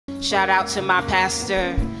Shout out to my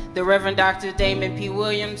pastor, the Reverend Dr. Damon P.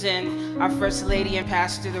 Williams, and our First Lady and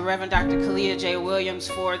Pastor, the Reverend Dr. Kalia J. Williams,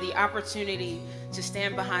 for the opportunity to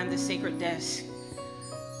stand behind the sacred desk.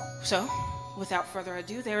 So, without further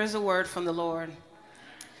ado, there is a word from the Lord.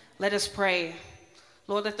 Let us pray.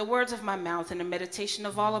 Lord, let the words of my mouth and the meditation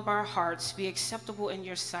of all of our hearts be acceptable in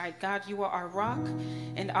your sight. God, you are our rock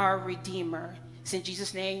and our redeemer. It's in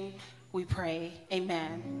Jesus' name we pray.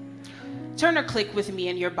 Amen. Turn or click with me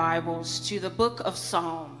in your Bibles to the book of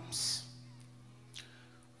Psalms.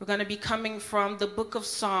 We're going to be coming from the book of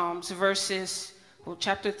Psalms,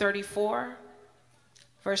 chapter 34,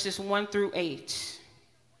 verses 1 through 8.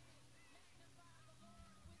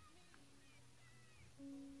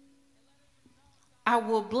 I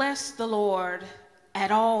will bless the Lord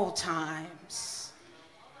at all times.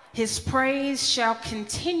 His praise shall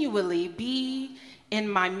continually be in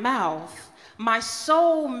my mouth. My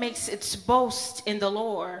soul makes its boast in the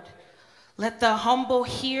Lord. Let the humble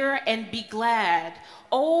hear and be glad.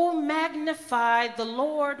 Oh, magnify the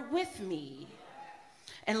Lord with me,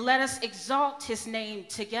 and let us exalt his name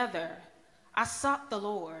together. I sought the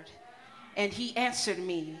Lord, and he answered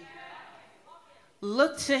me.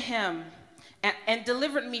 Look to him and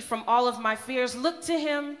delivered me from all of my fears. Look to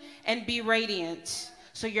him and be radiant,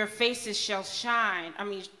 so your faces shall shine.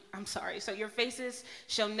 So your faces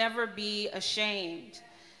shall never be ashamed.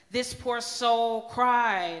 This poor soul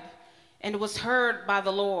cried and was heard by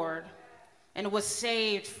the Lord and was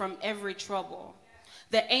saved from every trouble.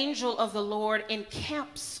 The angel of the Lord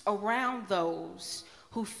encamps around those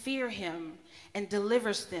who fear him and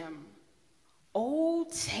delivers them. Oh,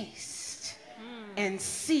 taste and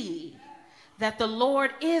see that the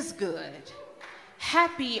Lord is good.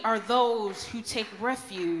 Happy are those who take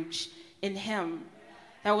refuge in him.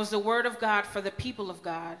 That was the word of God for the people of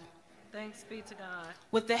God. Thanks be to God.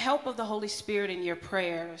 With the help of the Holy Spirit in your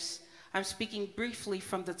prayers, I'm speaking briefly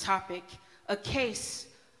from the topic, a case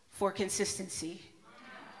for consistency.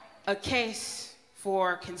 A case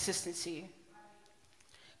for consistency.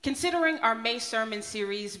 Considering our May sermon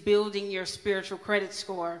series, Building Your Spiritual Credit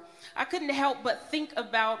Score, I couldn't help but think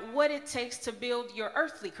about what it takes to build your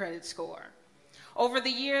earthly credit score. Over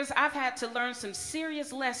the years, I've had to learn some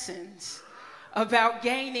serious lessons about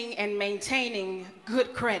gaining and maintaining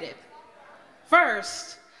good credit.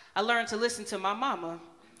 First, I learned to listen to my mama,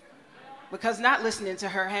 because not listening to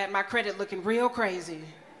her had my credit looking real crazy.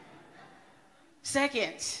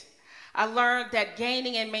 Second, I learned that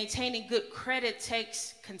gaining and maintaining good credit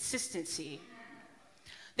takes consistency.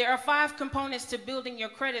 There are 5 components to building your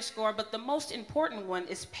credit score, but the most important one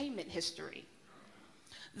is payment history.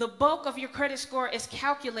 The bulk of your credit score is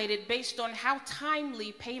calculated based on how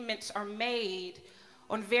timely payments are made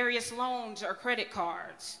on various loans or credit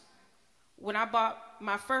cards. When I bought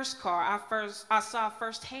my first car, I saw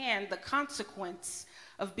firsthand the consequence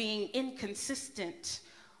of being inconsistent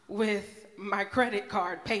with my credit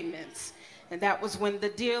card payments. And that was when the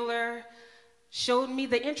dealer showed me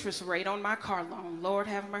the interest rate on my car loan. Lord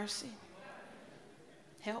have mercy.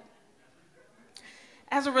 Help.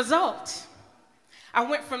 As a result, I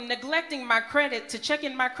went from neglecting my credit to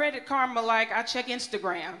checking my credit karma like I check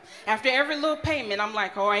Instagram. After every little payment, I'm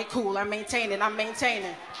like, all right, cool, I'm maintaining.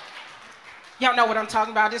 Y'all know what I'm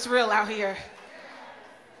talking about. It's real out here.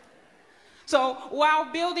 So while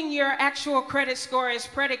building your actual credit score is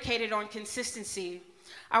predicated on consistency,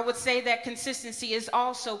 I would say that consistency is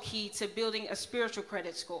also key to building a spiritual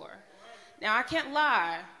credit score. Now, I can't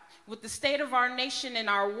lie. With the state of our nation and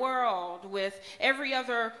our world, with every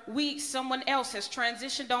other week someone else has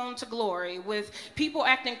transitioned on to glory, with people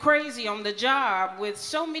acting crazy on the job, with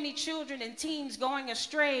so many children and teens going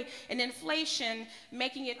astray, and inflation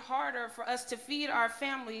making it harder for us to feed our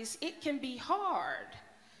families, it can be hard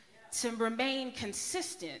to remain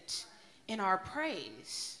consistent in our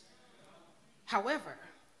praise. However,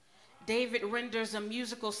 David renders a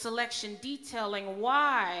musical selection detailing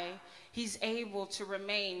why he's able to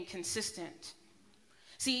remain consistent.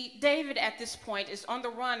 See, David at this point is on the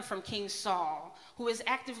run from King Saul, who is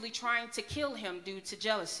actively trying to kill him due to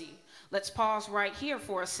jealousy. Let's pause right here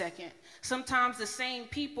for a second. Sometimes the same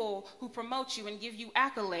people who promote you and give you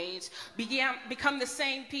accolades become the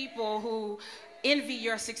same people who envy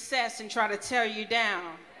your success and try to tear you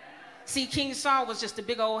down. See, King Saul was just a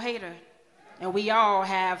big old hater, and we all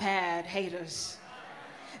have had haters.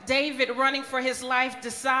 David, running for his life,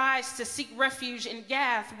 decides to seek refuge in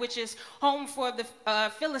Gath, which is home for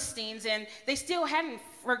the Philistines, and they still hadn't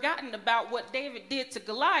forgotten about what David did to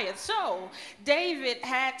Goliath. So David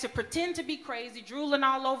had to pretend to be crazy, drooling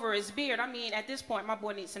all over his beard. At this point, my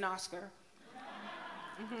boy needs an Oscar.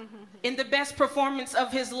 In the best performance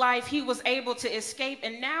of his life, he was able to escape,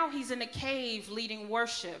 and now he's in a cave leading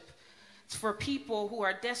worship for people who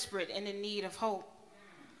are desperate and in need of hope.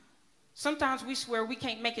 Sometimes we swear we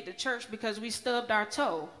can't make it to church because we stubbed our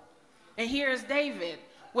toe. And here is David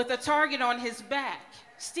with a target on his back,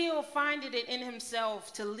 still finding it in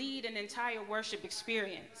himself to lead an entire worship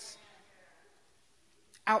experience.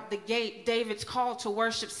 Out the gate, David's call to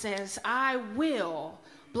worship says, I will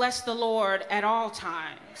bless the Lord at all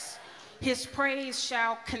times. His praise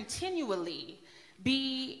shall continually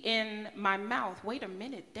be in my mouth. Wait a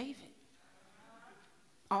minute, David.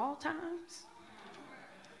 All times?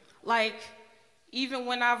 Like, even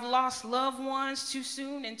when I've lost loved ones too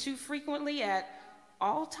soon and too frequently, at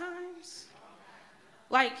all times?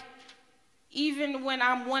 Like, even when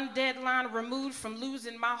I'm one deadline removed from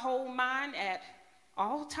losing my whole mind, at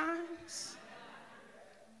all times?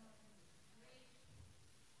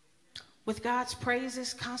 With God's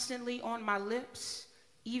praises constantly on my lips,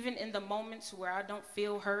 even in the moments where I don't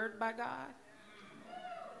feel heard by God?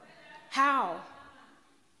 How?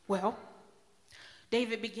 Well,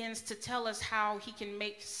 David begins to tell us how he can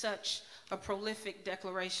make such a prolific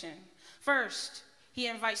declaration. First, he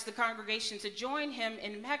invites the congregation to join him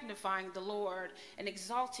in magnifying the Lord and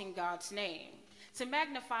exalting God's name. To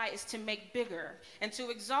magnify is to make bigger, and to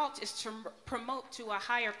exalt is to promote to a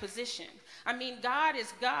higher position. I mean, God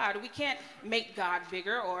is God. We can't make God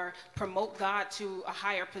bigger or promote God to a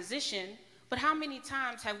higher position, but how many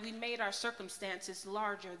times have we made our circumstances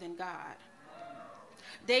larger than God?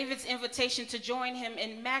 David's invitation to join him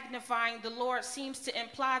in magnifying the Lord seems to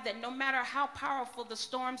imply that no matter how powerful the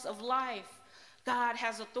storms of life, God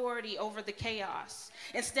has authority over the chaos.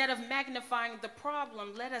 Instead of magnifying the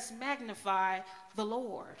problem, let us magnify the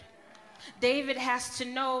Lord. David has to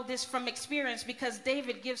know this from experience because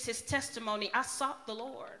David gives his testimony. I sought the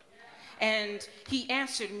Lord, and he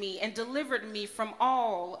answered me and delivered me from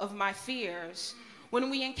all of my fears. When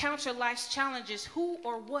we encounter life's challenges, who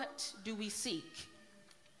or what do we seek?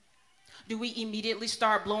 Do we immediately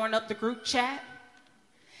start blowing up the group chat,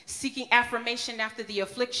 seeking affirmation after the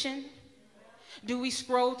affliction? Do we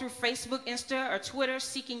scroll through Facebook, Insta, or Twitter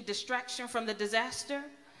seeking distraction from the disaster?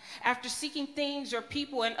 After seeking things or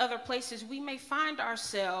people in other places, we may find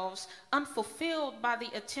ourselves unfulfilled by the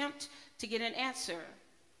attempt to get an answer.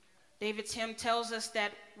 David's hymn tells us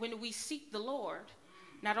that when we seek the Lord,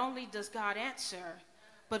 not only does God answer,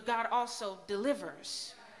 but God also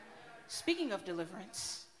delivers. Speaking of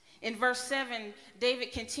deliverance, in verse 7,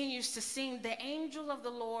 David continues to sing, the angel of the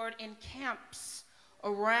Lord encamps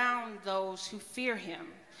around those who fear him.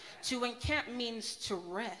 To encamp means to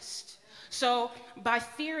rest. So by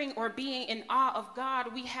fearing or being in awe of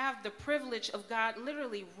God, we have the privilege of God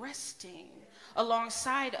literally resting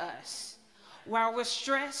alongside us. While we're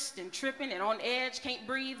stressed and tripping and on edge, can't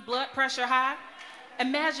breathe, blood pressure high,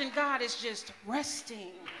 imagine God is just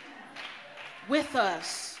resting with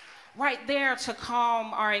us, right there to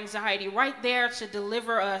calm our anxiety, right there to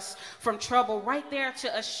deliver us from trouble, right there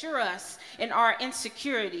to assure us in our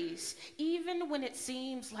insecurities. Even when it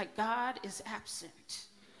seems like God is absent,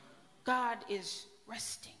 God is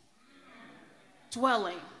resting,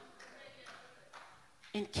 dwelling,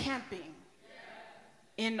 encamping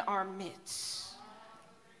in our midst.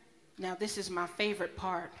 Now, this is my favorite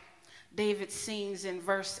part. David sings in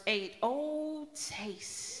verse 8, oh,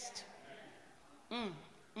 taste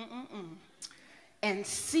and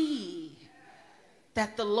see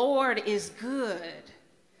that the Lord is good.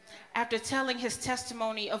 After telling his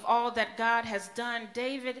testimony of all that God has done,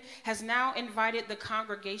 David has now invited the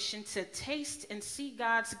congregation to taste and see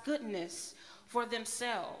God's goodness for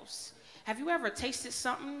themselves. Have you ever tasted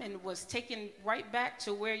something and was taken right back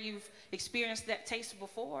to where you've experienced that taste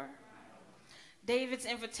before? David's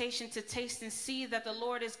invitation to taste and see that the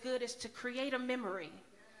Lord is good is to create a memory.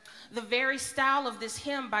 The very style of this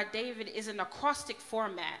hymn by David is an acrostic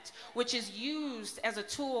format, which is used as a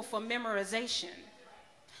tool for memorization.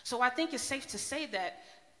 So I think it's safe to say that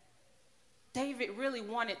David really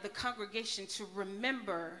wanted the congregation to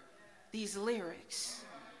remember these lyrics.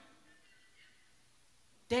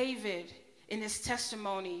 David, in his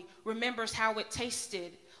testimony, remembers how it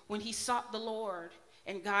tasted when he sought the Lord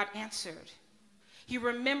and God answered. He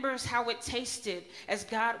remembers how it tasted as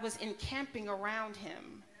God was encamping around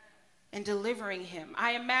him and delivering him.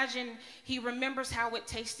 I imagine he remembers how it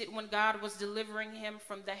tasted when God was delivering him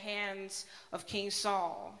from the hands of King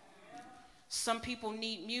Saul. Some people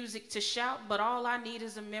need music to shout, but all I need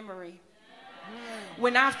is a memory.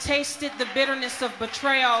 When I've tasted the bitterness of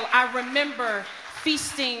betrayal, I remember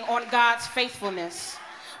feasting on God's faithfulness.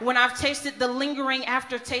 When I've tasted the lingering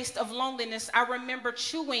aftertaste of loneliness, I remember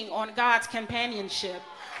chewing on God's companionship.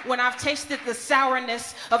 When I've tasted the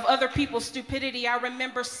sourness of other people's stupidity, I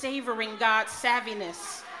remember savoring God's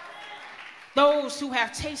savviness. Those who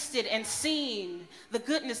have tasted and seen the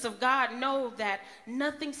goodness of God know that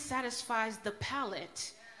nothing satisfies the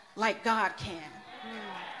palate like God can.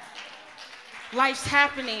 Life's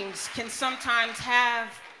happenings can sometimes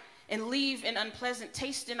have and leave an unpleasant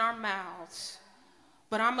taste in our mouths,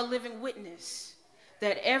 but I'm a living witness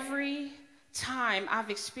that every time I've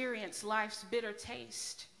experienced life's bitter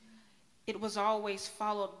taste, it was always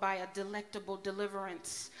followed by a delectable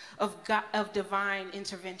deliverance of divine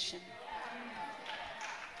intervention.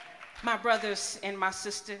 My brothers and my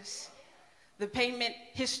sisters, the payment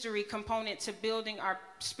history component to building our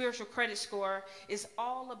spiritual credit score is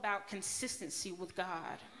all about consistency with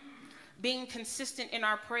God. Being consistent in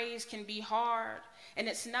our praise can be hard, and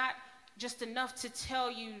it's not just enough to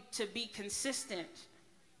tell you to be consistent,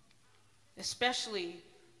 especially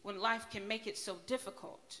when life can make it so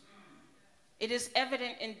difficult. It is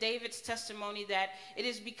evident in David's testimony that it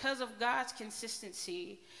is because of God's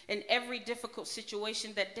consistency in every difficult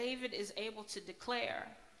situation that David is able to declare,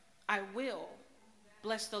 I will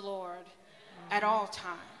bless the Lord at all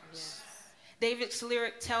times. Yes. David's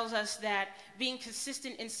lyric tells us that being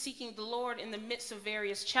consistent in seeking the Lord in the midst of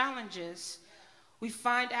various challenges, we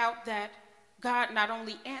find out that God not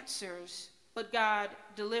only answers, but God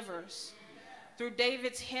delivers. Through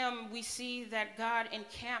David's hymn, we see that God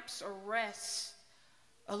encamps or rests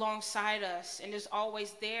alongside us and is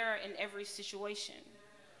always there in every situation.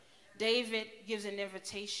 David gives an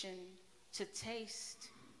invitation to taste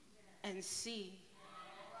and see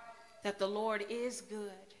that the Lord is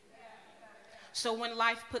good. So when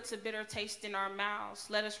life puts a bitter taste in our mouths,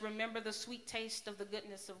 let us remember the sweet taste of the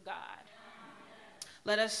goodness of God.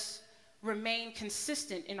 Let us remain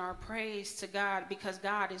consistent in our praise to God, because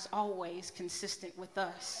God is always consistent with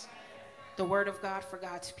us. The word of God for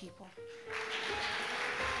God's people.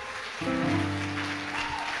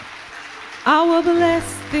 I will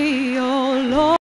bless thee, O Lord.